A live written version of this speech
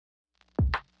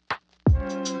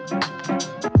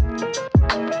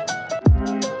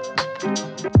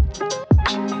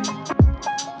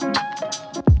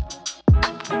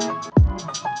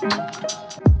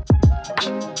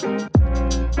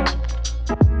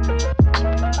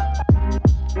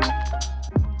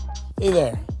Hey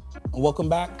there, and welcome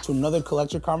back to another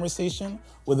collector conversation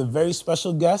with a very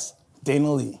special guest,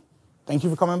 Dana Lee. Thank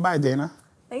you for coming by, Dana.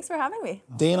 Thanks for having me.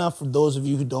 Dana, for those of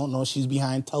you who don't know, she's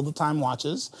behind Tell the Time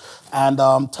Watches. And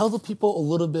tell the people a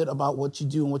little bit about what you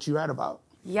do and what you write about.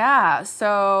 Yeah,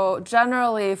 so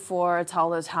generally for Tell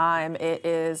the Time, it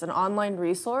is an online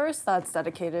resource that's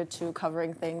dedicated to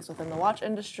covering things within the watch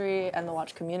industry and the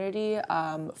watch community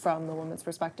from the women's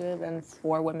perspective and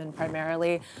for women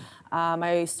primarily.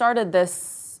 I started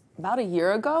this about a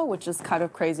year ago, which is kind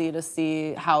of crazy to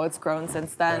see how it's grown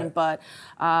since then. Right. But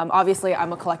obviously,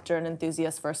 I'm a collector and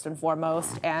enthusiast first and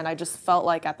foremost, and I just felt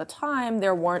like at the time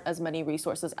there weren't as many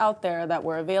resources out there that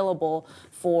were available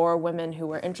for women who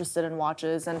were interested in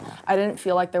watches, and I didn't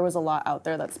feel like there was a lot out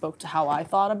there that spoke to how I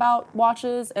thought about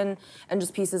watches and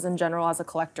just pieces in general as a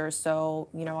collector. So,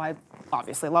 you know, I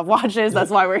obviously love watches.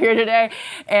 That's why we're here today,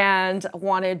 and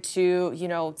wanted to, you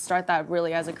know, start that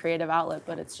really as a creative outlet,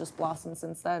 but it's just blossomed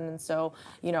since then. And so,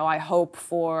 you know, I hope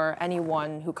for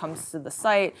anyone who comes to the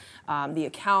site, the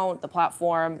account, the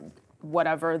platform,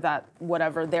 whatever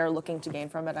they're looking to gain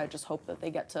from it, I just hope that they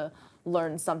get to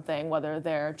learn something, whether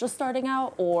they're just starting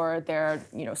out or they're,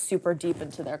 you know, super deep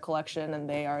into their collection and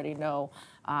they already know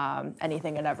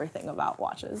anything and everything about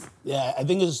watches. Yeah, I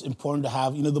think it's important to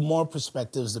have, you know, the more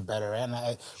perspectives, the better. And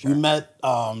we met,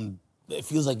 it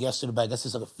feels like yesterday, but I guess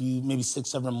it's like a few, maybe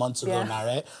 6-7 months ago now,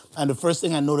 right? And the first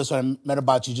thing I noticed when I met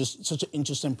about you, just such an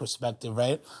interesting perspective,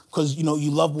 right? Because, you know, you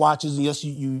love watches, and yes,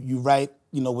 you write,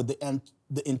 you know, with the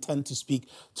intent to speak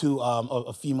to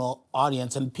a female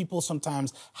audience, and people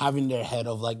sometimes have in their head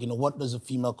of like, you know, what does a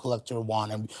female collector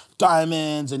want? And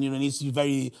diamonds, and, you know, it needs to be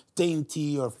very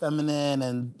dainty or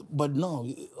feminine, but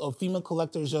no, a female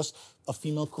collector is just a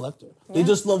female collector. They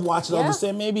just love watches all the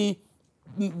same. Maybe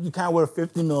you can't wear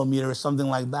 50 millimeter or something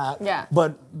like that. Yeah.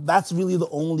 But that's really the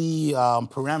only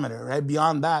parameter, right?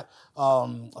 Beyond that,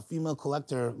 a female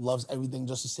collector loves everything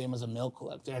just the same as a male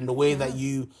collector. And the way that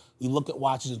you look at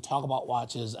watches and talk about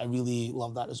watches, I really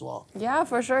love that as well. Yeah,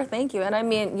 for sure. Thank you. And I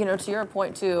mean, you know, to your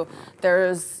point too,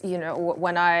 there's, you know,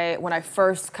 when I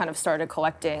first kind of started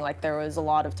collecting, like there was a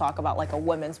lot of talk about like a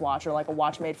women's watch or like a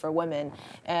watch made for women.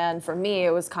 And for me,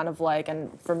 it was kind of like,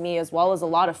 and for me as well as a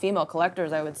lot of female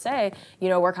collectors, I would say, you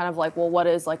know, we're kind of like, well, what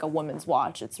is like a woman's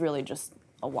watch? It's really just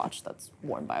a watch that's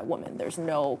worn by a woman. There's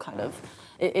no kind of,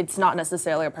 it's not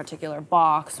necessarily a particular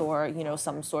box or, you know,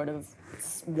 some sort of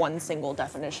one single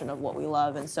definition of what we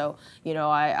love. And so, you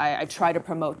know, I try to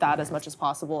promote that as much as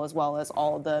possible, as well as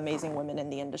all of the amazing women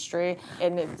in the industry.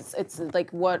 And it's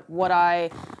like what I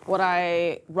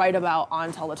write about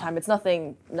on Tell the Time, it's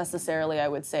nothing necessarily I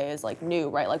would say is like new,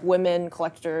 right? Like women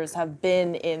collectors have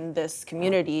been in this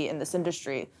community, in this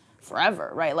industry forever,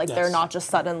 right? Like they're not just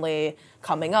suddenly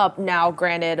coming up. Now,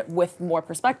 granted, with more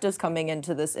perspectives coming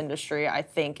into this industry, I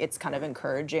think it's kind of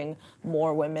encouraging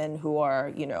more women who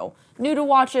are, you know, new to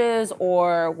watches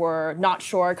or were not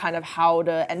sure kind of how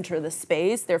to enter the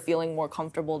space. They're feeling more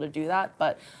comfortable to do that.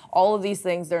 But all of these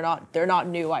things, they're not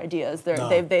new ideas.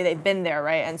 They've been there,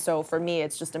 right? And so for me,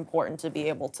 it's just important to be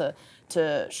able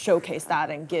to showcase that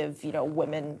and give, you know,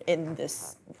 women in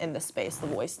this space the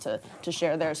voice to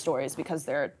share their stories, because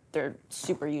they're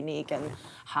super unique and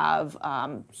have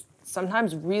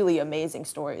sometimes really amazing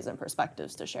stories and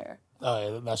perspectives to share.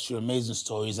 Oh, yeah, that's true. Amazing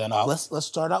stories. And let's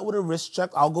start out with a wrist check.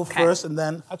 I'll go first, and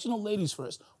then actually, no, ladies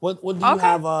first. What do you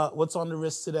have? What's on the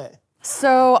wrist today?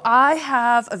 So I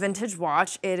have a vintage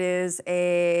watch. It is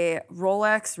a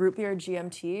Rolex root beer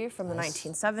GMT from the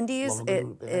 1970s.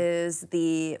 It is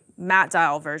the matte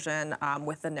dial version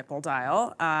with the nickel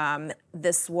dial.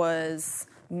 This was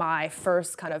my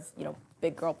first kind of, you know,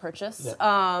 big girl purchase.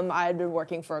 I had been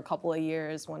working for a couple of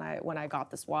years when I got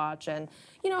this watch, and,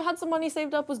 you know, had some money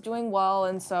saved up, was doing well,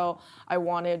 and so I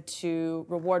wanted to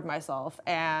reward myself.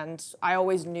 And I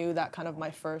always knew that kind of my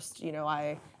first, you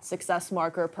know, success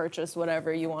marker purchase,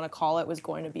 whatever you want to call it, was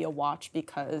going to be a watch,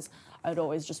 because I'd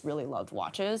always just really loved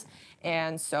watches.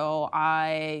 And so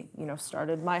I, you know,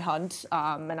 started my hunt,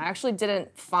 and I actually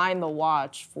didn't find the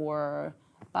watch for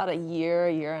about a year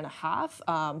and a half,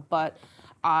 but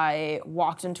I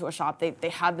walked into a shop. They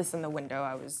had this in the window.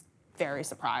 I was very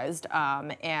surprised,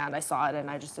 and I saw it,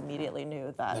 and I just immediately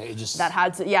knew that that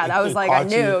had to. Yeah, that was like I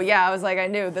knew. Yeah, I was like I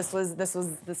knew this was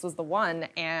the one.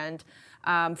 And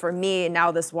for me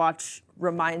now, this watch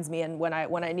reminds me, and when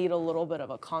I need a little bit of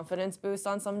a confidence boost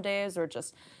on some days, or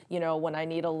just, you know, when I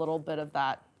need a little bit of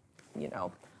that, you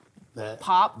know,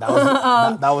 pop. That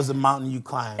was the mountain you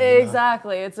climbed.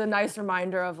 Exactly. You know? It's a nice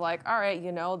reminder of like, all right,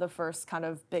 you know, the first kind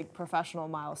of big professional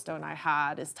milestone I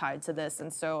had is tied to this.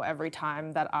 And so every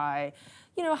time that I,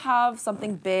 have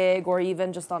something big, or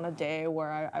even just on a day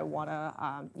where I want to,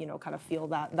 kind of feel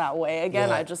that way again.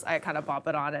 Yeah. I kind of pop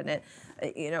it on, and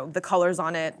it, the colors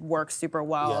on it work super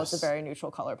well. Yes. It's a very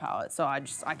neutral color palette, so I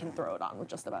can throw it on with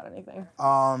just about anything.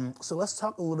 So let's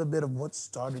talk a little bit of what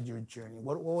started your journey.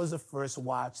 What was the first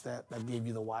watch that gave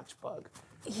you the watch bug?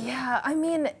 Yeah, I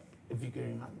mean, if you can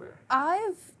remember.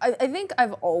 I think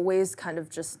I've always kind of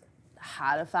just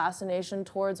had a fascination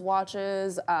towards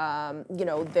watches.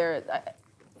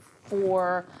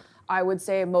 For, I would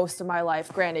say, most of my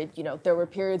life, granted, there were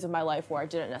periods of my life where I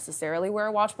didn't necessarily wear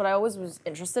a watch, but I always was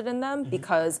interested in them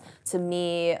because to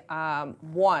me,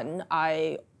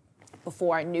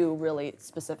 before I knew really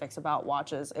specifics about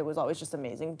watches, it was always just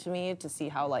amazing to me to see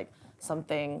how like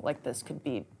something like this could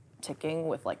be ticking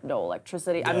with like no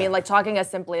electricity. Yeah. I mean, like talking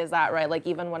as simply as that, right? Like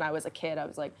even when I was a kid, I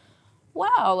was like,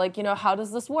 wow, like, how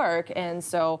does this work? And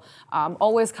so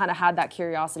always kind of had that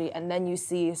curiosity. And then you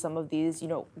see some of these,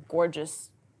 gorgeous,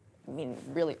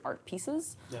 really art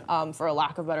pieces, for a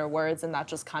lack of better words. And that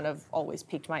just kind of always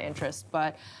piqued my interest.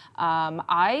 But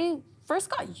I first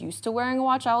got used to wearing a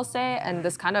watch, I'll say. And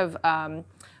this kind of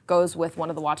goes with one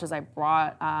of the watches I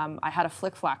brought. I had a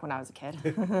Flick Flack when I was a kid.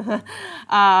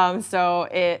 So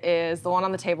it is the one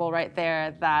on the table right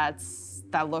there that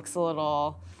looks a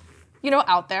little,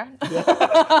 out there. Yeah.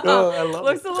 Oh, I love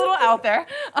Looks a little out there.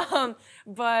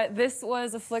 But this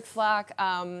was a Flick Flack.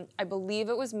 I believe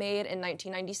it was made in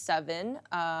 1997.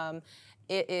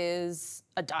 It is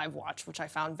a dive watch, which I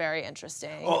found very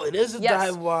interesting. Oh, it is a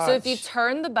dive watch. So if you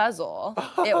turn the bezel,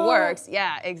 it works.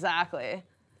 Yeah, exactly.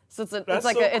 So it's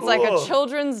like a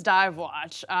children's dive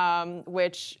watch,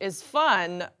 which is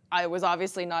fun. I was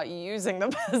obviously not using the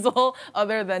bezel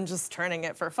other than just turning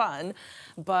it for fun.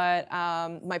 But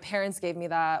my parents gave me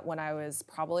that when I was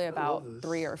probably about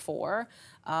 3 or 4.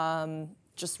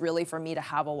 Just really for me to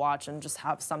have a watch and just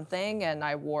have something. And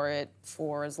I wore it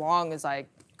for as long as I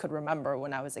could remember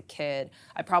when I was a kid.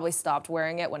 I probably stopped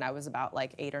wearing it when I was about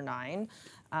like 8 or 9.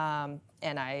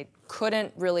 And I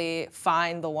couldn't really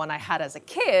find the one I had as a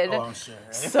kid. Oh, I'm sure.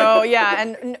 So yeah,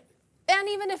 and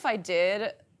even if I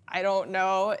did, I don't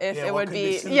know if it would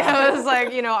be. Yeah, it was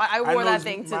like, I wore that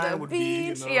thing to the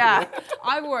beach. Yeah,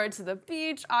 I wore it to the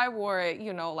beach. I wore it,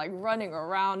 like running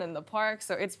around in the park.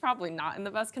 So it's probably not in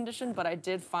the best condition, but I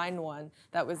did find one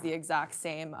that was the exact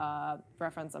same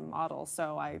reference and model.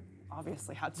 So I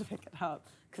obviously had to pick it up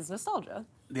because nostalgia.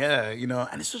 Yeah,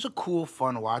 and it's such a cool,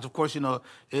 fun watch. Of course,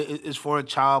 it's for a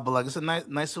child, but like it's a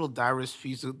nice little diverse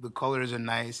piece. The colors are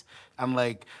nice, and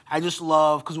like I just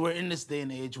love because we're in this day and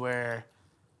age where,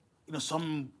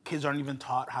 some kids aren't even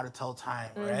taught how to tell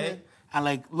time, right? And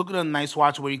like look at a nice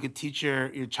watch where you could teach your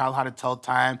child how to tell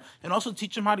time, and also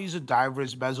teach them how to use a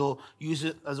diverse bezel, use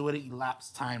it as a way to elapse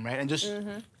time, right? And just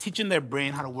teaching their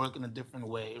brain how to work in a different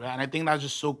way, right? And I think that's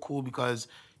just so cool because,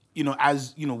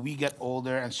 as we get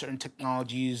older and certain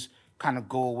technologies kind of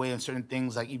go away and certain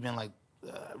things like even like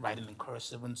writing in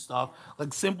cursive and stuff,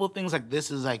 like simple things like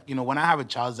this is like, when I have a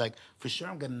child, it's like for sure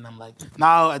I'm getting them like,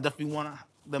 now I definitely want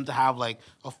them to have like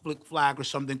a Flick Flag or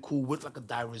something cool with like a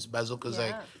diverse bezel because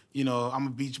like, I'm a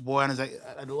beach boy and it's like,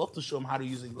 I'd love to show them how to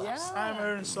use a lapse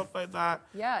timer and stuff like that.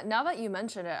 Yeah, now that you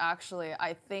mention it, actually,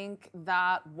 I think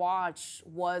that watch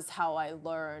was how I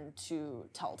learned to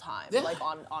tell time. Yeah. Like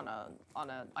on a,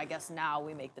 I guess now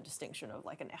we make the distinction of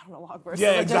like an analog versus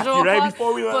a digital right? clock.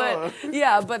 Before we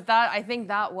But I think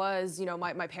that was,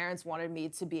 my parents wanted me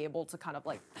to be able to kind of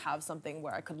like have something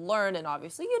where I could learn, and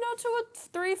obviously, to a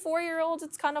 3, 4-year-old,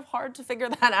 it's kind of hard to figure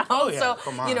that out. Oh, yeah. So,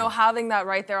 Come on. having that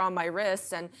right there on my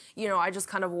wrist, and I just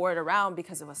kind of wore it around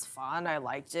because it was fun. I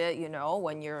liked it,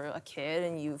 when you're a kid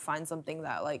and you find something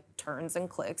that like turns and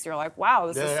clicks, you're like, wow,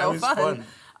 this is so fun.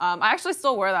 I actually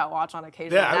still wear that watch on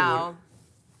occasion now.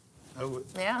 I would.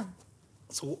 Yeah.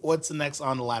 So what's the next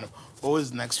on the lineup? What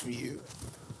was next for you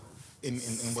in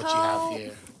what you have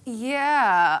here?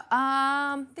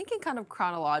 Yeah, thinking kind of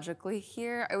chronologically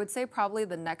here, I would say probably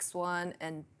the next one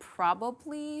and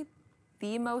probably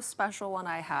the most special one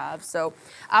I have. So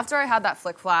after I had that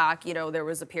Flick Flack, there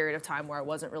was a period of time where I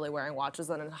wasn't really wearing watches.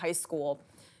 And in high school,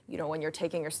 when you're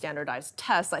taking your standardized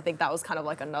tests, I think that was kind of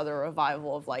like another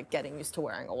revival of like getting used to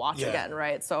wearing a watch again,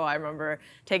 right? So I remember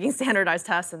taking standardized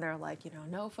tests and they're like,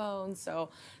 no phones. So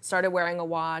started wearing a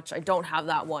watch. I don't have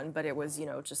that one, but it was,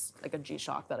 just like a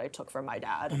G-Shock that I took from my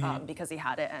dad because he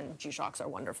had it, and G-Shocks are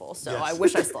wonderful. So I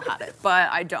wish I still had it, but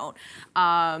I don't.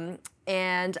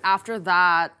 And after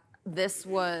that, this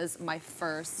was the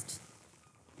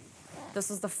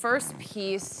first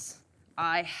piece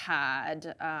I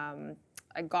had.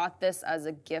 I got this as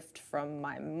a gift from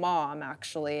my mom,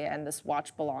 actually, and this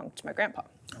watch belonged to my grandpa.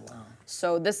 Oh, wow.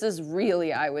 So this is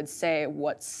really, I would say,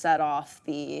 what set off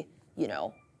the,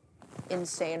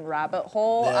 insane rabbit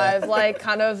hole I've like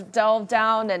kind of delved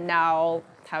down and now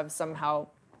have somehow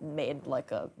made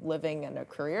like a living and a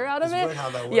career out of it. Weird how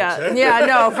that works, Yeah,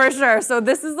 no, for sure. So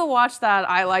this is the watch that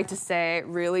I like to say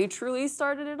really truly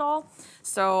started it all.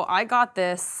 So I got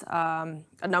this a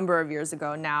number of years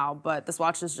ago now, but this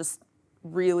watch is just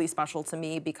really special to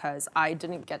me because I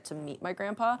didn't get to meet my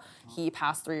grandpa. He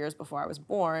passed 3 years before I was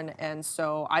born, and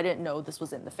so I didn't know this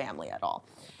was in the family at all.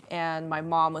 And my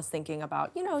mom was thinking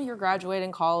about, you're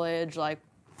graduating college, like,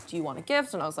 do you want a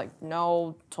gift? And I was like,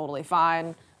 no, totally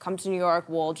fine. Come to New York,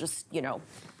 we'll just,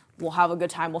 we'll have a good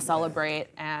time, we'll celebrate.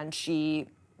 And she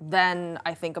then,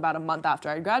 I think about a month after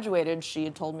I graduated, she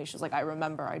had told me, she's like, I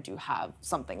remember I do have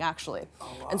something actually.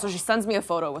 Oh, wow. And so she sends me a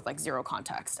photo with like zero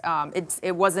context.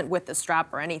 It wasn't with the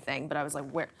strap or anything, but I was like,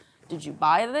 where did you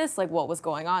buy this? Like what was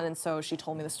going on? And so she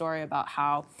told me the story about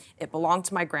how it belonged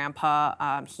to my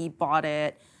grandpa. He bought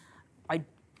it, I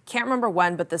can't remember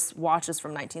when, but this watch is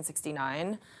from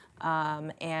 1969.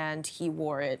 And he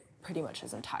wore it pretty much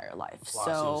his entire life. Wow,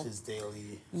 so it was his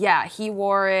daily. Yeah, he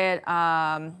wore it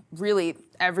really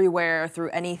everywhere through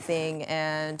anything.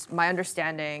 And my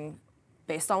understanding,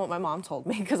 based on what my mom told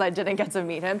me, because I didn't get to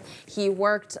meet him, he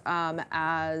worked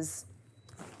as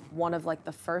one of like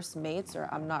the first mates, or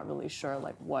I'm not really sure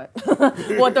like what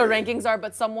what the rankings are,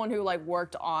 but someone who like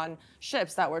worked on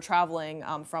ships that were traveling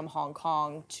from Hong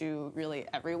Kong to really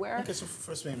everywhere. Okay, so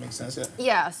first mate makes sense, yeah.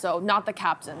 Yeah, so not the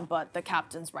captain, but the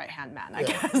captain's right-hand man, I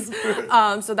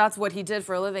guess. So that's what he did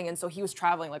for a living, and so he was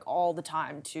traveling like all the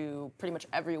time to pretty much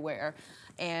everywhere.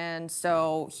 And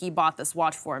so he bought this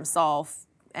watch for himself,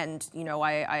 and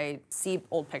I see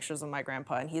old pictures of my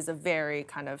grandpa, and he's a very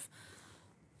kind of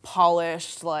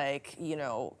polished, like,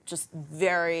 just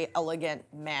very elegant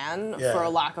man, for a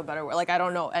lack of a better word. Like, I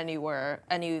don't know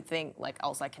anything like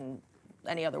else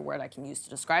any other word I can use to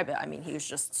describe it. I mean, he was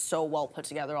just so well put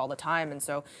together all the time. And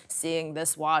so seeing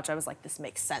this watch, I was like, this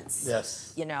makes sense.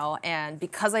 Yes. And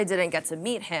because I didn't get to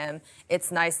meet him,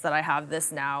 it's nice that I have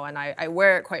this now. And I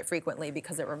wear it quite frequently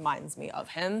because it reminds me of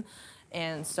him.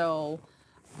 And so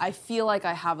I feel like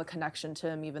I have a connection to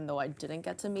him even though I didn't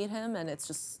get to meet him, and it's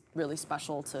just really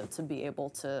special to be able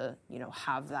to,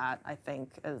 have that. I think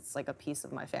it's like a piece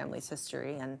of my family's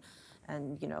history and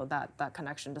that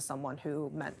connection to someone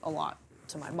who meant a lot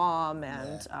to my mom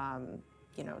and,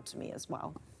 to me as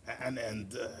well. And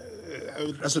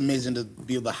that's amazing to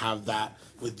be able to have that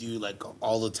with you like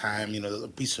all the time, a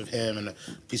piece of him and a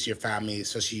piece of your family,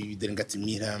 especially you didn't get to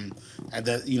meet him. And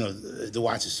the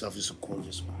watch itself is a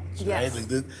gorgeous watch, yes.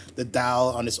 Right? Like the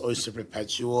dial on this Oyster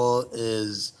Perpetual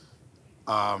is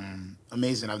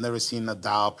amazing. I've never seen a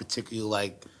dial particularly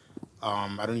like, I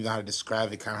don't even know how to describe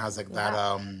it. It kind of has like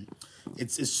that,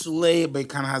 it's soleil, but it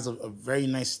kind of has a very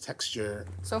nice texture.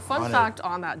 So fun fact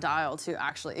on that dial too,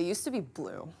 actually, it used to be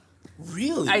blue.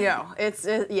 Really? I know,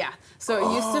 yeah. So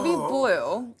it used to be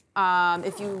blue.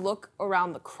 If you look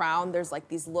around the crown, there's like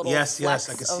these little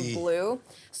flecks of blue.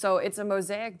 So it's a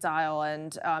mosaic dial,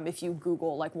 and if you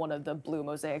Google like one of the blue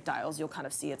mosaic dials, you'll kind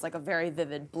of see it's like a very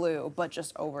vivid blue, but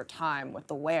just over time with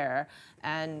the wear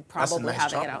and probably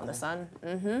having it out in the sun.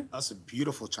 Mm-hmm. That's a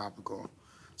beautiful tropical.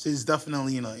 So he's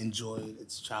definitely, enjoyed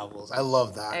its travels. I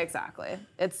love that. Exactly.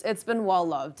 It's been well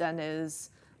loved and is,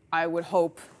 I would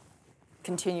hope,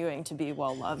 continuing to be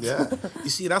well loved. Yeah. You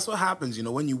see, that's what happens,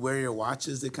 when you wear your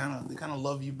watches, they kind of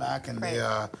love you back, and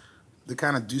they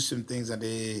kind of do some things, and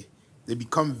they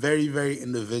become very, very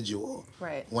individual.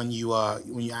 Right. When you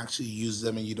actually use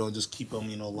them and you don't just keep them,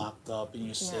 locked up in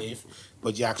your safe,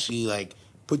 but you actually like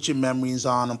put your memories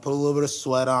on them, put a little bit of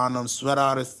sweat on them, sweat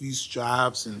out a few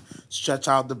straps and stretch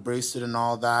out the bracelet and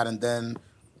all that. And then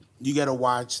you get a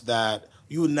watch that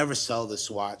you would never sell this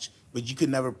watch, but you could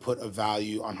never put a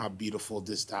value on how beautiful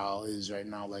this dial is right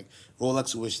now. Like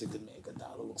Rolex wish they could make a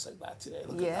dial that looks like that today.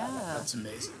 Look at that. That's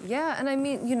amazing. Yeah, and I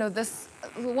mean, this,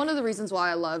 one of the reasons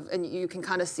why I love, and you can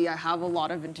kind of see I have a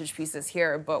lot of vintage pieces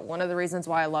here, but one of the reasons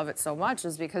why I love it so much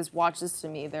is because watches to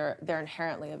me, they're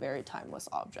inherently a very timeless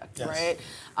object, right?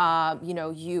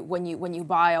 When you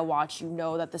buy a watch, you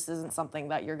know that this isn't something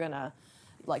that you're gonna,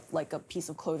 like a piece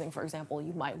of clothing, for example,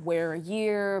 you might wear a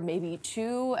year, maybe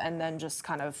two, and then just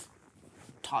kind of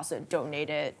toss it, donate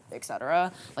it,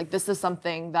 etc. Like this is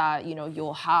something that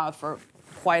you'll have for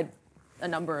quite a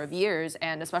number of years,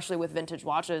 and especially with vintage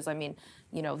watches, I mean,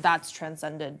 that's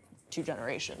transcended 2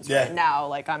 generations. Yeah. Right now,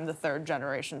 like I'm the 3rd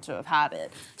generation to have had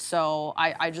it. So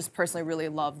I just personally really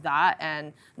love that,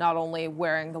 and not only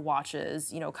wearing the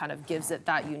watches, you know, kind of gives it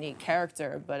that unique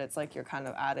character, but it's like you're kind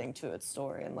of adding to its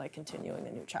story and like continuing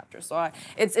a new chapter. So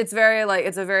it's a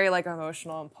very like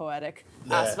emotional and poetic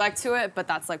aspect to it, but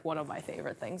that's like one of my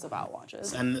favorite things about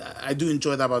watches. And I do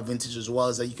enjoy that about vintage as well,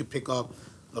 is that you could pick up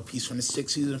a piece from the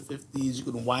 60s and 50s, you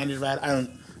could wind it right.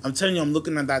 I'm telling you, I'm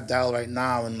looking at that dial right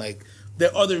now, and like there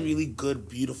are other really good,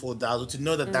 beautiful dials. But to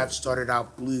know that that started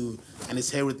out blue and it's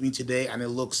here with me today, and it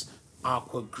looks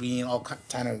aqua green, all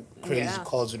kind of crazy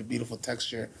colors with a beautiful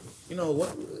texture. You know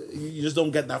what? You just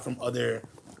don't get that from other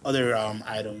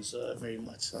items very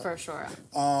much. So. For sure.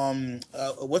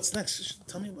 What's next?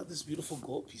 Tell me about this beautiful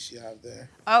gold piece you have there.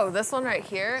 Oh, this one right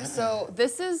here. Yeah. So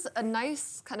this is a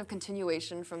nice kind of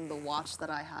continuation from the watch that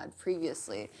I had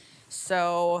previously.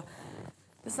 So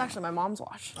this is actually my mom's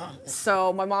watch. Oh, yeah.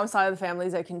 So my mom's side of the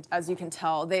family, as you can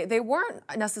tell, they weren't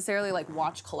necessarily like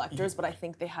watch collectors, but I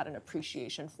think they had an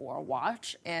appreciation for a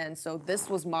watch. And so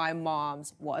this was my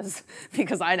mom's,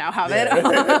 because I now have it.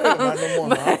 Not no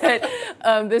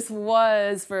more, this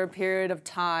was, for a period of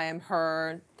time,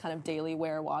 her kind of daily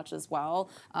wear watch as well,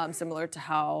 similar to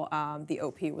how the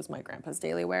OP was my grandpa's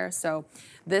daily wear. So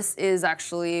this is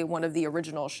actually one of the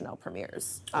original Chanel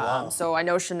premieres. Wow. So I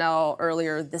know Chanel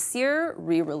earlier this year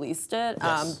re-released it,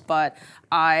 but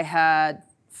I had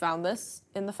found this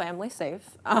in the family safe,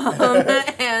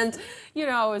 and you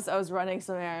know, I was running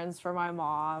some errands for my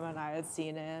mom, and I had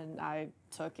seen it, and I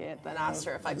took it, then asked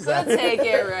her if I could take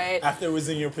it, right? After it was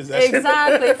in your possession.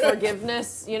 Exactly,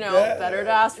 forgiveness, you know, better to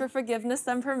ask for forgiveness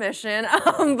than permission.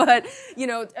 But, you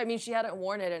know, I mean, she hadn't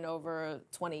worn it in over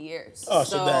 20 years. Oh,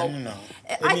 so then, you know,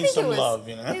 it needs some love,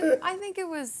 you know? I think it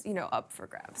was, you know, up for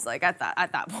grabs, like at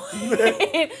that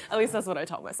point. At least that's what I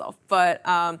told myself. But,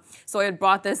 so I had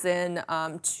brought this in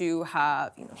to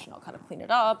have, you know, Chanel kind of clean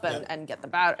it up and get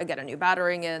a new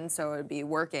battering in so it would be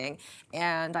working.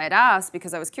 And I had asked,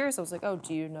 because I was curious, I was like, oh,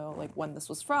 do you know like when this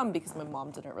was from? Because my mom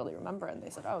didn't really remember, and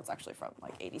they said, oh, it's actually from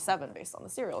like '87 based on the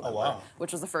serial number,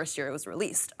 which was the first year it was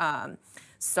released.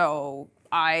 So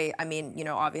I mean, you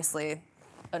know, obviously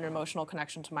an emotional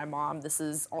connection to my mom. This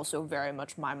is also very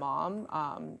much my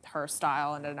mom. Her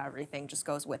style and everything just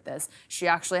goes with this. She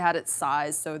actually had it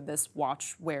sized so this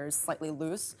watch wears slightly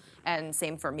loose, and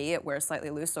same for me, it wears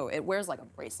slightly loose, so it wears like a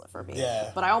bracelet for me.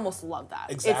 Yeah. But I almost love that.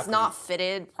 Exactly. It's not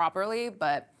fitted properly,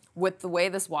 but with the way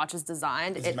this watch is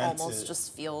designed, it almost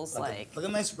just feels like a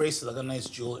nice bracelet, like a nice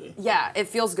jewelry. Yeah, it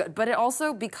feels good. But it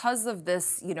also, because of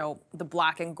this, you know, the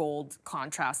black and gold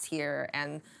contrast here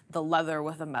and the leather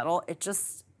with the metal, it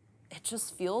just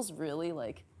feels really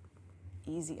like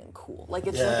easy and cool. Like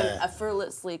it's like an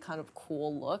effortlessly kind of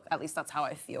cool look. At least that's how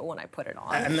I feel when I put it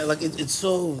on. And like it's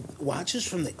so, watches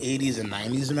from the 80s and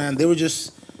 90s, man, they're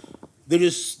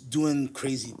just doing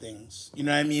crazy things. You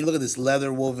know what I mean? Look at this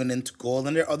leather woven into gold.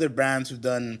 And there are other brands who've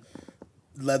done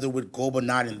leather with gold, but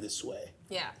not in this way.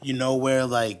 Yeah. You know, where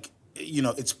like, you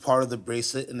know, it's part of the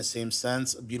bracelet in the same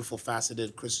sense. A beautiful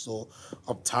faceted crystal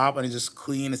up top. And it's just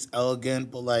clean, it's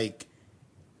elegant, but like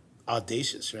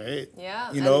audacious, right?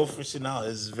 Yeah. You know, for Chanel,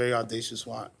 it's a very audacious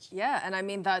watch. Yeah, and I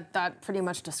mean, that pretty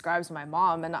much describes my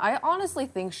mom. And I honestly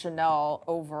think Chanel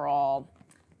overall,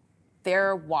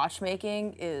 their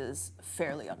watchmaking is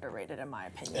fairly underrated in my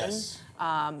opinion. Yes.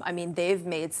 I mean, they've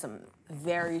made some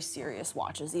very serious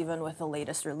watches, even with the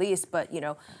latest release, but you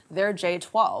know, their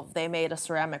J12, they made a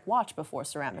ceramic watch before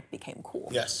ceramic became cool.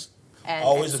 Yes. And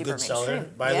always and a good seller.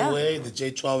 mainstream. By the way, the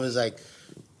J12 is like,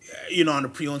 you know, on the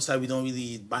pre-owned side, we don't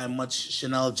really buy much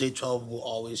Chanel. J12 will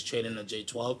always trade in a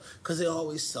J12 because they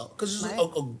always sell. Because it's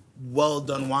a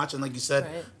well-done watch. And like you said,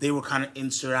 they were kind of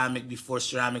in ceramic before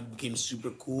ceramic became super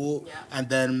cool. Yeah. And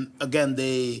then, again,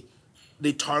 they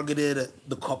targeted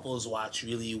the couple's watch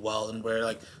really well. And where,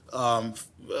 like,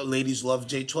 ladies love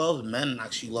J12, men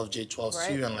actually love J12s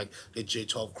too. And, like, the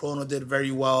J12 Chrono did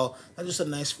very well. And just a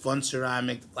nice, fun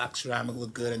ceramic. The black ceramic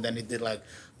looked good. And then they did, like,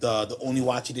 the only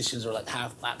watch editions are like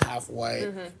half black, half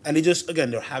white, and they just, again,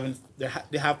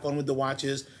 they have fun with the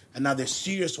watches, and now their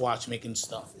serious watchmaking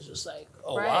stuff is just like,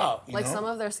 oh wow, like know? Some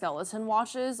of their skeleton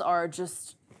watches are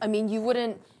just, I mean,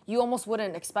 you almost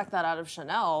wouldn't expect that out of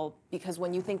Chanel, because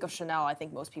when you think of Chanel, I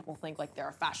think most people think like they're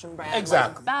a fashion brand,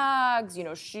 like bags, you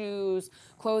know, shoes,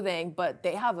 clothing, but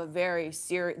they have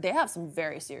some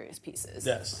very serious pieces.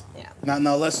 Yes. Yeah.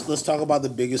 Now let's talk about the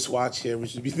biggest watch here,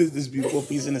 which would be this beautiful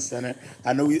piece in the center.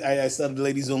 I know I said the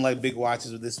ladies don't like big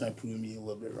watches, but this might prove me a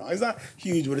little bit wrong. It's not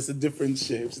huge, but it's a different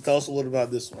shape. So tell us a little about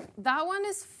this one. That one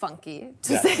is funky,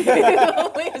 to say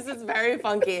the least. It's very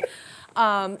funky.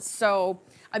 So,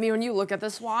 I mean, when you look at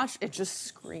this watch, it just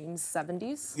screams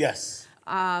 70s. Yes.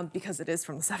 Because it is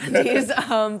from the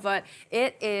 70s. But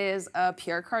it is a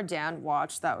Pierre Cardin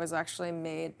watch that was actually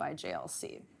made by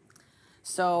JLC.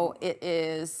 So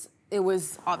it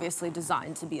was obviously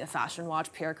designed to be a fashion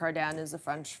watch. Pierre Cardin is a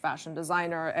French fashion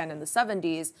designer, and in the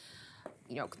 70s,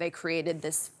 you know, they created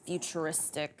this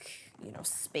futuristic, you know,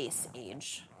 space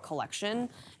age collection,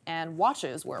 and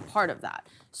watches were a part of that.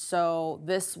 So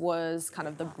this was kind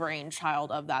of the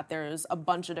brainchild of that. There's a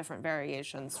bunch of different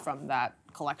variations from that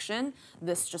collection.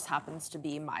 This just happens to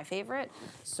be my favorite.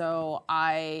 So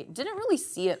I didn't really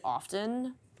see it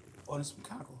often. Oh, it's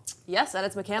mechanical. Yes, and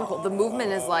it's mechanical. The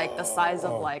movement is like the size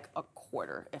of like a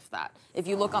quarter, if that. If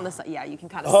you look on the side, yeah, you can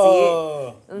kind of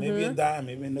see it. Maybe a dime,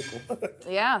 maybe a nickel.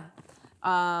 Yeah,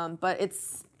 but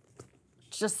it's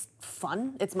just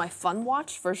fun. It's my fun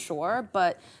watch for sure,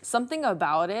 but something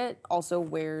about it also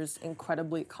wears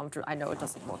incredibly comfortable. I know it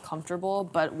doesn't look comfortable,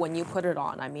 but when you put it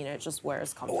on, I mean, it just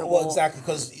wears comfortable. Well, exactly,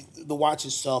 because the watch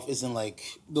itself isn't like,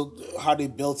 how they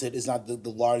built it is not the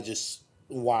largest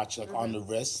watch like on the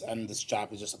wrist, and the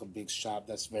strap is just like a big strap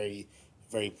that's very,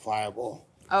 very pliable.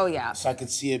 Oh yeah. So I could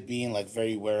see it being like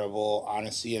very wearable,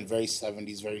 honestly, and very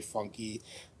 70s, very funky.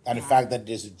 And the fact that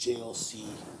there's a JLC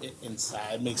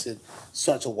inside makes it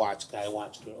such a watch guy,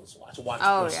 watch girl's watch, a watch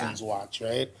person's watch,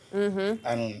 right? Mm-hmm.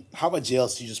 And how about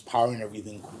JLC just powering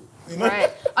everything cool? You know?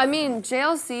 Right. I mean,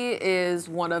 JLC is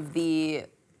one of the,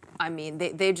 I mean,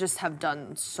 they just have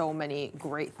done so many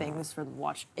great things for the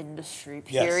watch industry,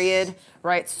 period, yes.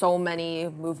 Right? So many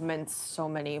movements, so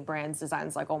many brands,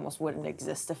 designs, like almost wouldn't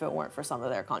exist if it weren't for some of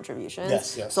their contributions.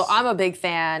 Yes, yes. So I'm a big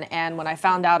fan, and when I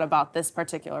found out about this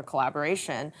particular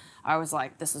collaboration, I was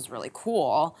like, this is really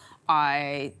cool.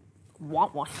 I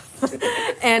want one.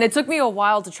 And it took me a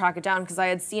while to track it down because I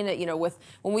had seen it, you know, with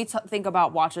when we think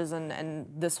about watches and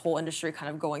this whole industry kind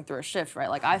of going through a shift, right?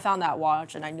 Like I found that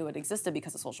watch and I knew it existed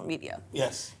because of social media.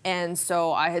 Yes. And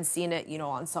so I had seen it, you know,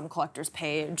 on some collector's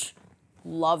page,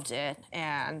 loved it,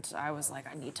 and I was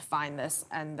like, I need to find this.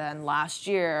 And then last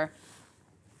year,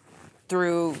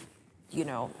 through, you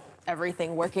know,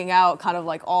 everything working out, kind of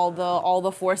like all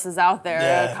the forces out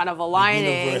there kind of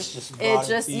aligning.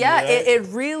 It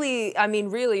really, I mean,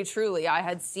 really, truly, I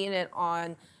had seen it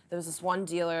on, there was this one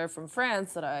dealer from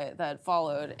France that I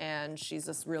followed, and she's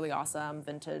this really awesome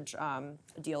vintage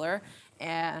dealer,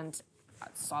 and I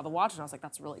saw the watch and I was like,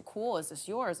 that's really cool. Is this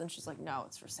yours? And she's like, no,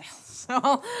 it's for sale.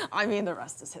 So, I mean, the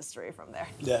rest is history from there.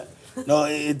 Yeah. No,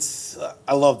 it's,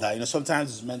 I love that. You know,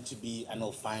 sometimes it's meant to be, I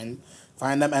know, find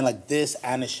them, and like this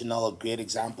and Chanel are great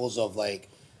examples of like,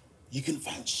 you can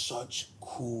find such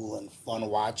cool and fun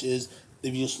watches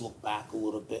if you just look back a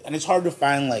little bit. And it's hard to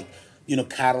find like, you know,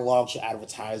 catalogs or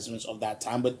advertisements of that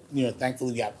time, but you know,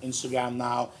 thankfully we have Instagram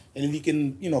now, and if you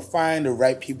can, you know, find the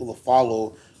right people to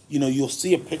follow, you know, you'll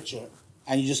see a picture,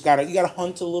 and you gotta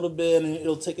hunt a little bit, and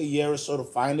it'll take a year or so to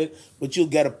find it, but you'll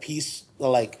get a piece that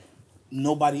like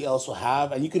nobody else will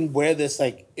have, and you can wear this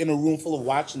like in a room full of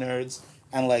watch nerds.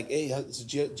 And like, hey, it's a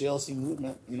JLC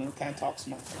movement, you know, can't talk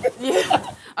smart.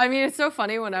 Yeah, I mean, it's so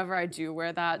funny whenever I do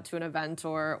wear that to an event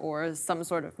or some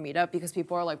sort of meetup, because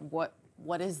people are like, what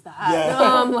is that?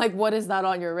 Yeah. Like, what is that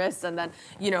on your wrist? And then,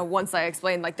 you know, once I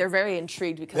explain, like, they're very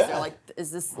intrigued because they're like,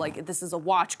 is this like, this is a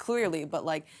watch clearly, but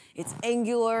like, it's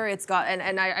angular, it's got,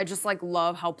 and I just like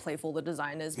love how playful the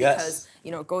design is because,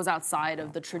 you know, it goes outside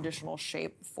of the traditional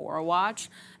shape for a watch,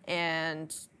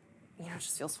 and, you know, it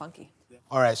just feels funky.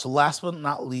 All right, so last but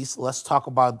not least, let's talk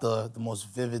about the most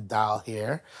vivid dial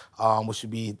here, which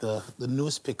would be the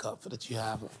newest pickup that you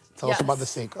have. Tell us about the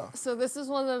Seiko. So this is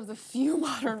one of the few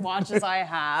modern watches I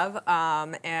have,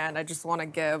 and I just want to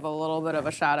give a little bit of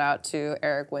a shout out to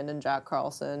Eric Wind and Jack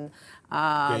Carlson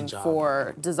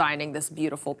for designing this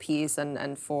beautiful piece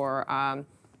and for,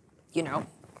 you know,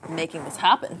 making this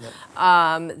happen.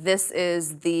 Yep. This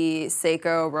is the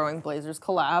Seiko Rowing Blazers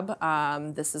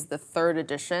collab. This is the 3rd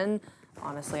edition.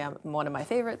 Honestly, I'm one of my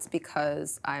favorites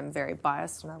because I'm very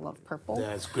biased and I love purple.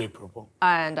 Yeah, it's great purple.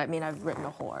 And I mean, I've written a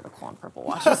whole article on purple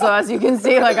watches, so as you can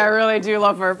see, like I really do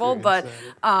love purple. But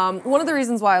one of the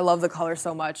reasons why I love the color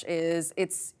so much is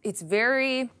it's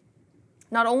very,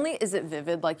 not only is it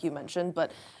vivid, like you mentioned,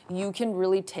 but you can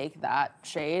really take that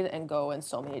shade and go in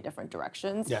so many different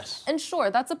directions. Yes. And sure,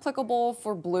 that's applicable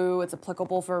for blue, it's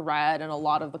applicable for red, and a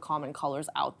lot of the common colors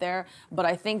out there. But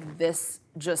I think this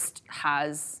just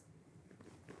has,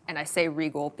 and I say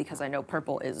regal because I know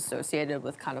purple is associated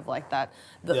with kind of like that,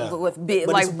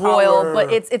 like royal,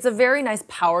 but it's a very nice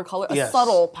power color, a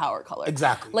subtle power color.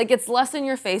 Exactly. Like it's less in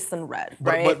your face than red,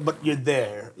 right? But you're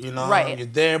there, you know? Right. You're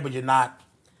there, but you're not,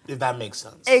 if that makes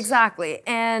sense. Exactly.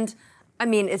 And I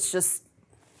mean, it's just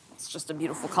a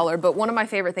beautiful color. But one of my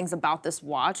favorite things about this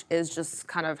watch is just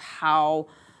kind of how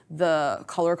the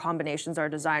color combinations are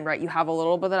designed, right? You have a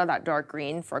little bit of that dark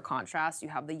green for contrast. You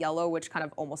have the yellow, which kind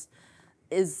of almost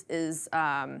is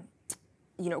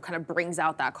you know, kind of brings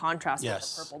out that contrast with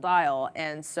the purple dial.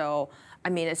 And so, I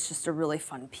mean, it's just a really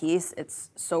fun piece.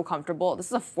 It's so comfortable. This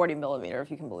is a 40 millimeter,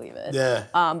 if you can believe it. Yeah.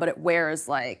 But it wears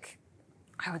like,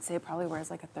 I would say it probably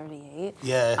wears like a 38.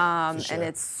 Yeah, for sure. And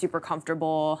it's super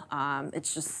comfortable.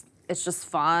 It's just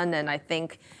fun. And I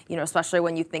think, you know, especially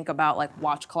when you think about like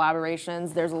watch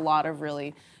collaborations, there's a lot of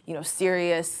really, you know,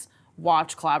 serious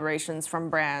watch collaborations from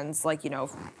brands like, you know,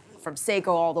 from Seiko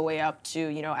all the way up to,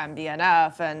 you know,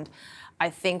 MB&F. And I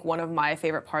think one of my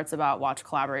favorite parts about watch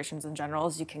collaborations in general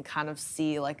is you can kind of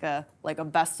see like a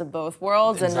best of both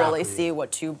worlds and really see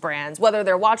what two brands, whether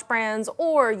they're watch brands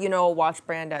or, you know, a watch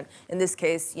brand and in this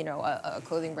case, you know, a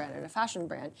clothing brand and a fashion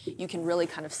brand, you can really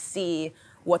kind of see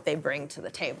what they bring to the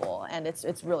table. And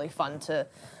it's really fun to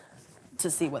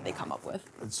see what they come up with.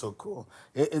 It's so cool.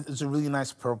 It's a really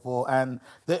nice purple, and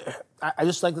I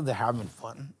just like that they're having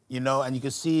fun, you know, and you can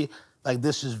see like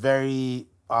this is very,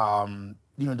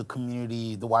 you know, the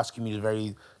community, the watch community is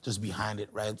very just behind it,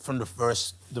 right? From the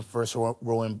first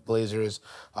Rowan Blazers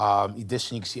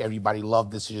edition, you can see everybody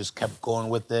loved this. You just kept going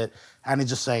with it, and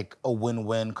it's just like a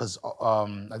win-win because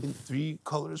I think 3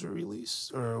 colors were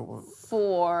released, or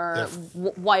 4. Yeah.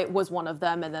 White was one of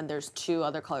them, and then there's 2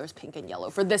 other colors, pink and yellow,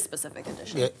 for this specific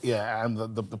edition. Yeah,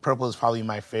 and the purple is probably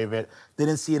my favorite.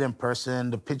 Didn't see it in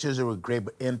person. The pictures were great,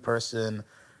 but in person,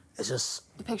 it's just...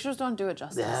 The pictures don't do it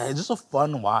justice. Yeah, it's just a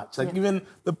fun watch. Like even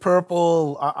the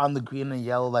purple on the green and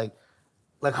yellow, like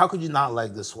how could you not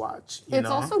like this watch? You it's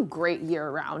know? also great year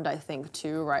round, I think,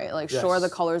 too, right? Like, sure, the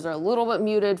colors are a little bit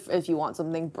muted if you want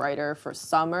something brighter for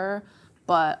summer,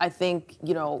 but I think,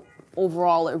 you know,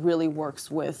 overall it really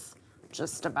works with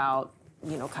just about,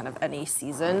 you know, kind of any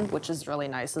season, which is really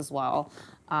nice as well.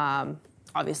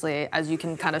 Obviously, as you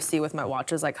can kind of see with my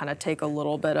watches, I kind of take a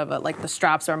little bit of it, like the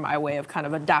straps are my way of kind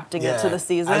of adapting it to the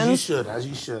season. As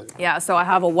you should. Yeah, so I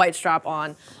have a white strap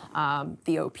on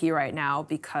the OP right now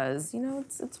because, you know,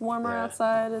 it's warmer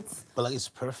outside. But like it's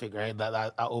perfect, right?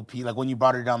 That OP, like when you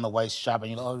brought it down the white strap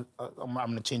and you know, I'm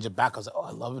gonna change it back. I was like, oh,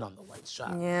 I love it on the white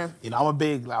strap. Yeah. You know, I'm a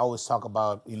big, I always talk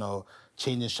about, you know,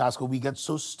 changing straps because we get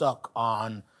so stuck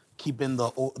on keeping the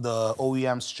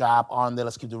OEM strap on there.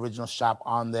 Let's keep the original strap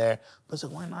on there. But it's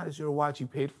like, why not? It's your watch. You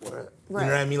paid for it. Right. You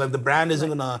know what I mean? Like the brand isn't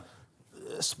gonna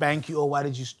spank you. Oh, why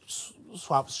did you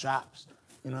swap straps?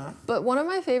 You know. But one of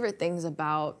my favorite things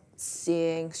about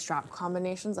seeing strap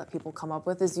combinations that people come up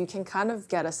with is you can kind of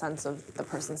get a sense of the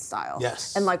person's style.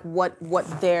 Yes. And like what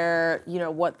their, you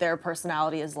know, what their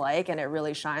personality is like, and it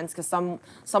really shines because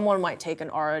someone might take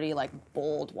an already like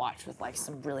bold watch with like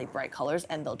some really bright colors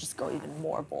and they'll just go even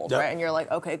more bold, right? And you're like,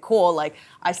 okay, cool, like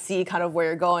I see kind of where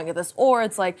you're going with this. Or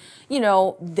it's like, you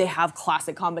know, they have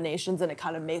classic combinations and it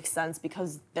kind of makes sense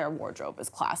because their wardrobe is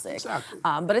classic. Exactly.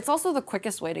 But it's also the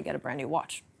quickest way to get a brand new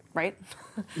watch. Right?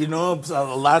 You know, a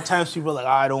lot of times people are like, oh,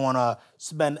 I don't want to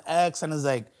spend X. And it's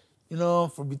like, you know,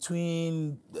 for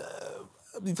between,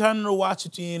 returning a watch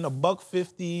between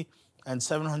 $150 and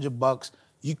 $700,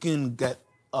 you can get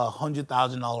a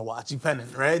 $100,000 watch, depending,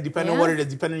 right? Depending on what it is,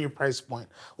 depending on your price point.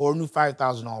 Or a new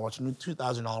 $5,000 watch, a new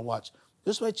 $2,000 watch.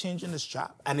 Just by changing the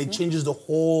strap. And it changes the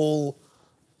whole,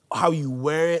 how you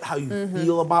wear it, how you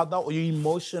feel about that, or your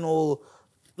emotional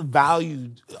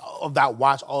value of that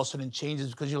watch all of a sudden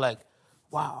changes because you're like,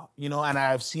 wow, you know, and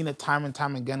I've seen it time and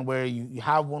time again where you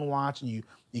have one watch and you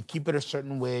keep it a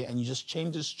certain way and you just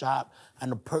change the strap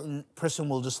and the person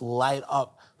will just light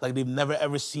up like they've never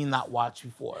ever seen that watch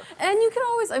before. And you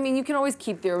can always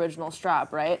keep the original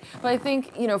strap, right? But I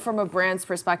think, you know, from a brand's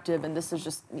perspective, and this is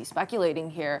just me speculating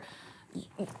here,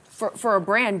 for a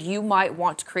brand, you might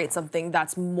want to create something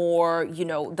that's more, you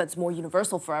know, that's more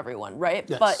universal for everyone, right?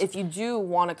 Yes. But if you do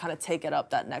want to kind of take it up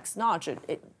that next notch,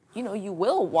 it you know, you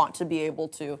will want to be able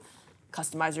to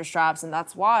customize your straps, and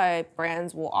that's why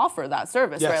brands will offer that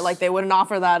service, right? Like they wouldn't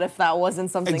offer that if that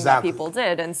wasn't something that people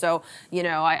did. And so, you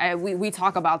know, we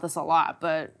talk about this a lot,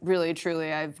 but really,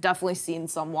 truly, I've definitely seen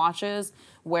some watches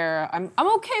where I'm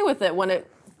okay with it when it,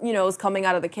 you know, is coming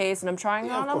out of the case and I'm trying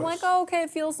it on, I'm like, oh, okay, it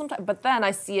feels sometimes. But then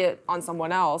I see it on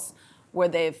someone else where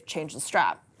they've changed the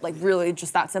strap. Like really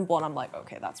just that simple, and I'm like,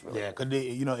 okay, that's really cool. Because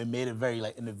you know, it made it very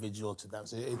like individual to them,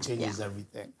 so it changes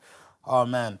everything. Oh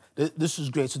man, this is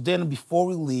great. So then before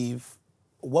we leave,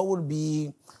 what would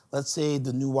be let's say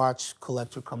the new watch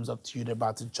collector comes up to you, they're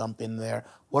about to jump in there.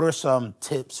 What are some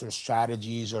tips or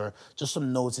strategies or just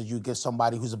some notes that you give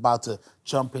somebody who's about to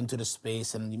jump into the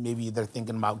space and maybe they're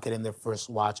thinking about getting their first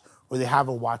watch, or they have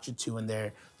a watch or two and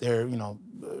they're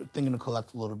thinking to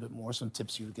collect a little bit more? Some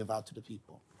tips you would give out to the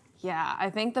people? Yeah, I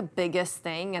think the biggest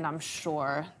thing, and I'm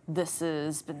sure this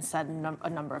has been said a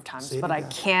number of times, but I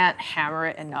can't hammer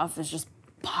it enough, is just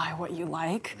buy what you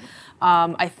like.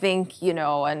 I think,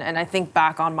 and I think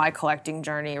back on my collecting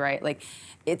journey, right? Like,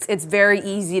 it's very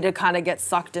easy to kind of get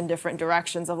sucked in different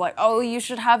directions of like, oh, you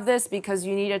should have this because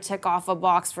you need to tick off a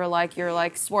box for like your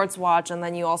like sports watch, and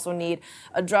then you also need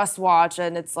a dress watch,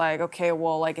 and it's like, okay,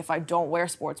 well, like if I don't wear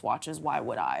sports watches, why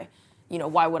would I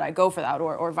go for that,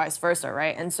 or vice versa,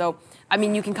 right? And so, I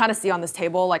mean, you can kind of see on this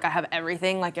table, like I have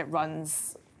everything, like it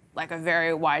runs like a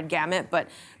very wide gamut, but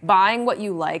buying what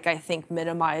you like, I think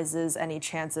minimizes any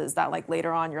chances that like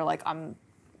later on you're like,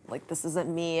 this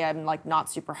isn't me, I'm like not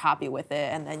super happy with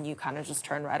it, and then you kind of just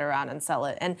turn right around and sell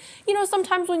it. And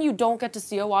sometimes when you don't get to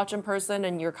see a watch in person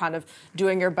and you're kind of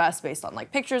doing your best based on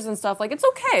like pictures and stuff, like it's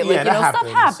okay, like stuff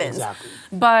happens. Exactly.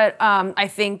 But I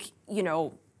think,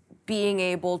 being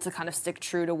able to kind of stick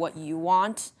true to what you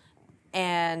want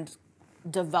and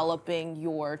developing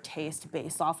your taste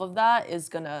based off of that is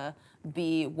gonna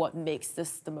be what makes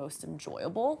this the most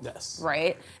enjoyable. Yes.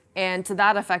 Right? And to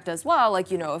that effect as well,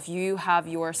 like, if you have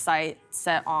your sight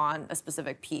set on a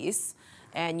specific piece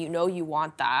and you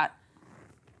want that,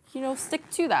 stick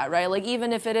to that, right? Like,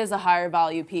 even if it is a higher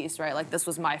value piece, right? Like, this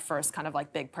was my first kind of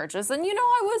like big purchase. And,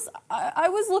 I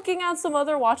was looking at some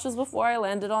other watches before I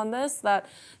landed on this that,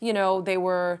 they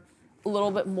were a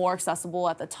little bit more accessible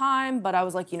at the time, but I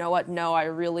was like, you know what? No, I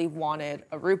really wanted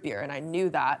a root beer, and I knew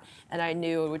that, and I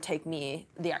knew it would take me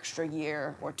the extra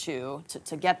year or two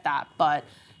to get that. But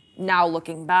now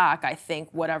looking back, I think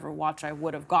whatever watch I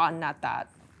would have gotten at that,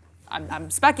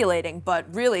 I'm speculating, but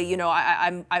really,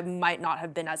 I might not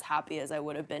have been as happy as I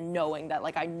would have been knowing that,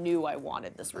 like, I knew I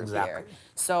wanted this root beer.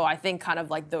 So I think kind of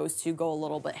like those two go a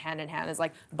little bit hand in hand, is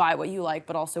like buy what you like,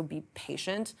 but also be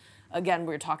patient. Again,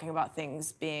 we were talking about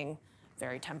things being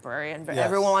very temporary, and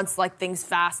everyone wants like things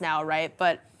fast now, right?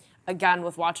 But again,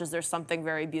 with watches, there's something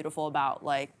very beautiful about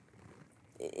like,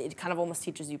 it kind of almost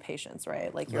teaches you patience,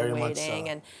 right? Like you're waiting,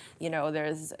 and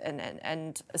there's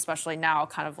and especially now,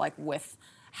 kind of like with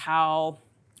how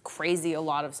crazy a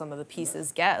lot of some of the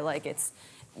pieces get, like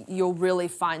you'll really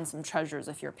find some treasures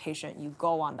if you're patient. You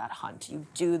go on that hunt, you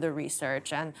do the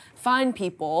research, and find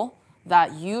people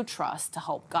that you trust to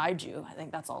help guide you. I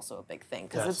think that's also a big thing,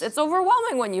 because it's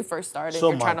overwhelming when you first start and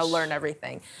you're trying to learn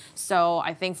everything. So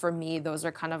I think for me, those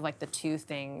are kind of like the two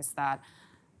things that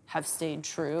have stayed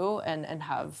true and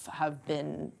have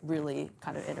been really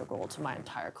kind of integral to my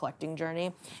entire collecting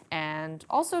journey. And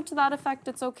also to that effect,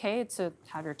 it's okay to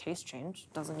have your taste change.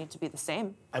 It doesn't need to be the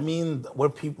same. I mean, we're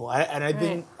people. I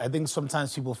think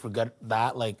sometimes people forget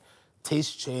that, like,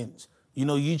 taste change.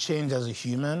 You change as a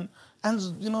human,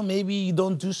 and maybe you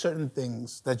don't do certain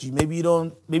things that maybe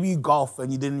you golf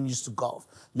and you didn't used to golf.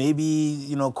 Maybe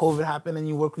COVID happened and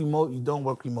you work remote, you don't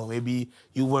work remote. Maybe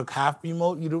you work half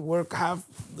remote, you don't work half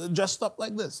dressed up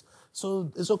like this.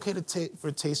 So it's okay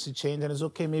for taste to change, and it's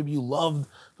okay. Maybe you loved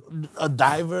a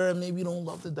diver and maybe you don't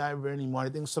love the diver anymore. I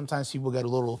think sometimes people get a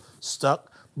little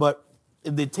stuck, but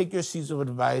if they take your seeds of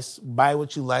advice, buy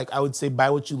what you like. I would say buy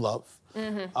what you love,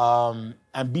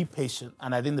 and be patient.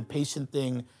 And I think the patient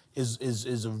thing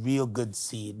is a real good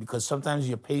seed, because sometimes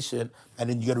you're patient and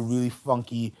then you get a really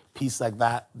funky piece like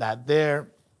that there,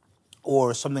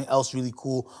 or something else really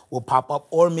cool will pop up,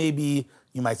 or maybe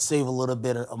you might save a little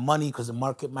bit of money because the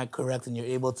market might correct and you're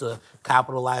able to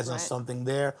capitalize on something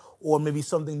there, or maybe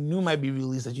something new might be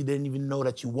released that you didn't even know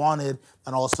that you wanted,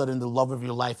 and all of a sudden the love of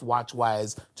your life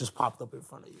watch-wise just popped up in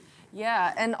front of you.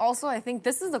 Yeah, and also I think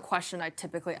this is the question I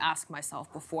typically ask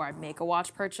myself before I make a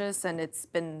watch purchase, and it's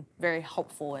been very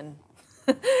helpful in,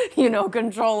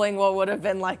 controlling what would have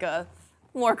been like a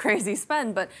more crazy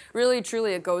spend. But really,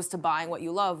 truly, it goes to buying what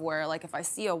you love, where like if I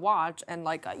see a watch and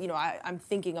like, I'm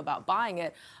thinking about buying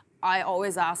it, I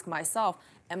always ask myself,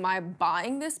 am I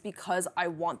buying this because I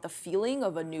want the feeling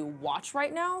of a new watch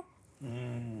right now?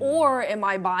 Or am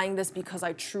I buying this because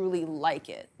I truly like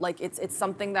it? Like it's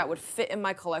something that would fit in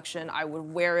my collection, I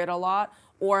would wear it a lot,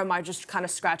 or am I just kind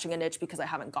of scratching an itch because I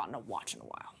haven't gotten a watch in a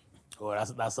while? Oh,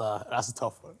 that's a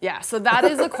tough one. Yeah, so that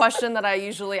is a question that I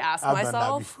usually ask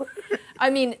myself. Done that before. I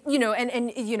mean,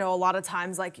 and a lot of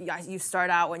times, like, you start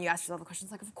out when you ask yourself a question,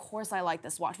 it's like, of course I like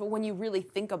this watch. But when you really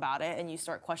think about it and you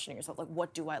start questioning yourself, like,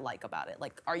 what do I like about it?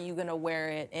 Like, are you gonna wear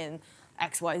it in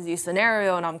XYZ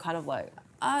scenario? And I'm kind of like,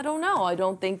 I don't know. I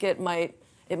don't think it might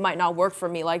it might not work for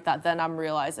me like that, then I'm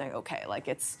realizing, okay, like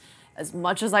it's, as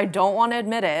much as I don't want to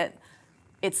admit it,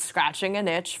 it's scratching an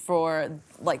itch for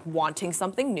like wanting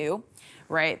something new,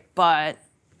 right? But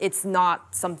it's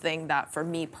not something that for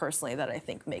me personally that I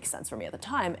think makes sense for me at the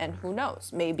time. And who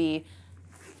knows, maybe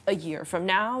a year from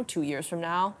now, 2 years from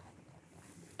now,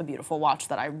 a beautiful watch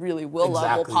that I really will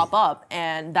love will pop up.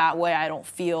 And that way I don't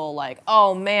feel like,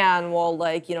 oh man, well,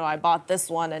 like, you know, I bought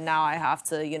this one and now I have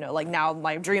to, you know, like now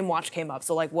my dream watch came up.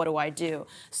 So like, what do I do?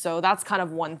 So that's kind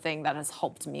of one thing that has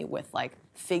helped me with like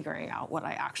figuring out what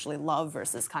I actually love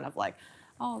versus kind of like,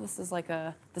 oh, this is like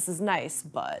this is nice,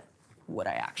 but would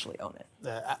I actually own it?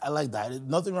 Yeah, I like that.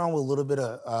 Nothing wrong with a little bit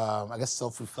of, I guess,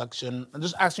 self-reflection. I'm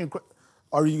just asking,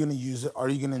 are you gonna use it? Are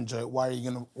you gonna enjoy it? Why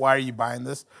are you buying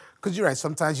this? Because you're right,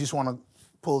 sometimes you just wanna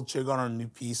pull the trigger on a new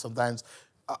piece. Sometimes,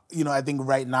 you know, I think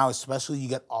right now, especially you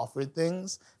get offered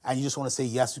things and you just wanna say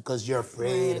yes because you're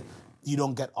afraid you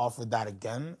don't get offered that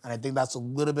again. And I think that's a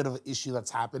little bit of an issue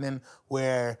that's happening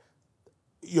where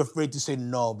you're afraid to say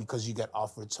no because you get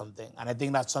offered something. And I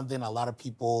think that's something a lot of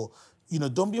people, you know,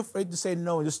 don't be afraid to say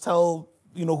no. Just tell,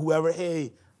 you know, whoever,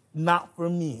 hey, not for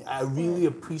me. I really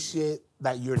appreciate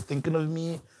that you're thinking of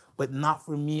me, but not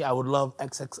for me. I would love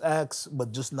XXX,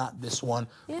 but just not this one.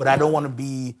 Yeah. But I don't want to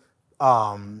be,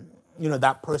 you know,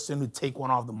 that person who take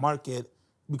one off the market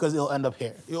because it'll end up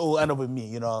here. It'll end up with me,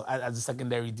 you know, as a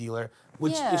secondary dealer,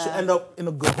 which it should end up in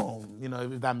a good home, you know,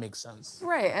 if that makes sense.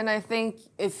 Right, and I think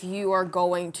if you are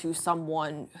going to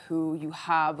someone who you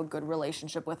have a good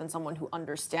relationship with and someone who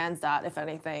understands that, if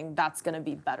anything, that's going to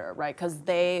be better, right? Because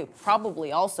they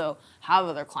probably also have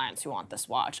other clients who want this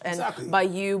watch. And by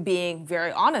you being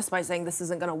very honest by saying this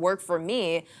isn't going to work for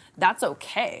me, that's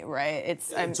okay, right? It's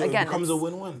so again, it becomes a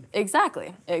win-win.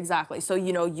 Exactly. So,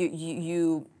 you know,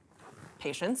 you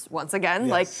patience, once again,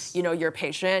 like, you know, you're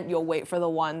patient, you'll wait for the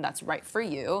one that's right for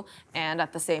you. And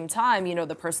at the same time, you know,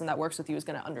 the person that works with you is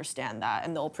going to understand that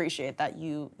and they'll appreciate that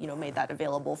you know, made that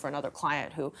available for another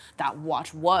client who that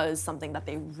watch was something that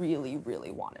they really, really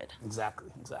wanted.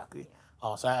 Exactly.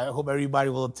 So I hope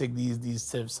everybody will take these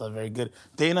tips. Very good.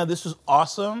 Dana, this was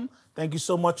awesome. Thank you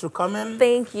so much for coming.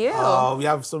 Thank you. We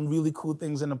have some really cool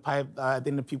things in the pipe I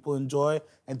think that people enjoy.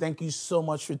 And thank you so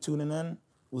much for tuning in.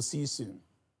 We'll see you soon.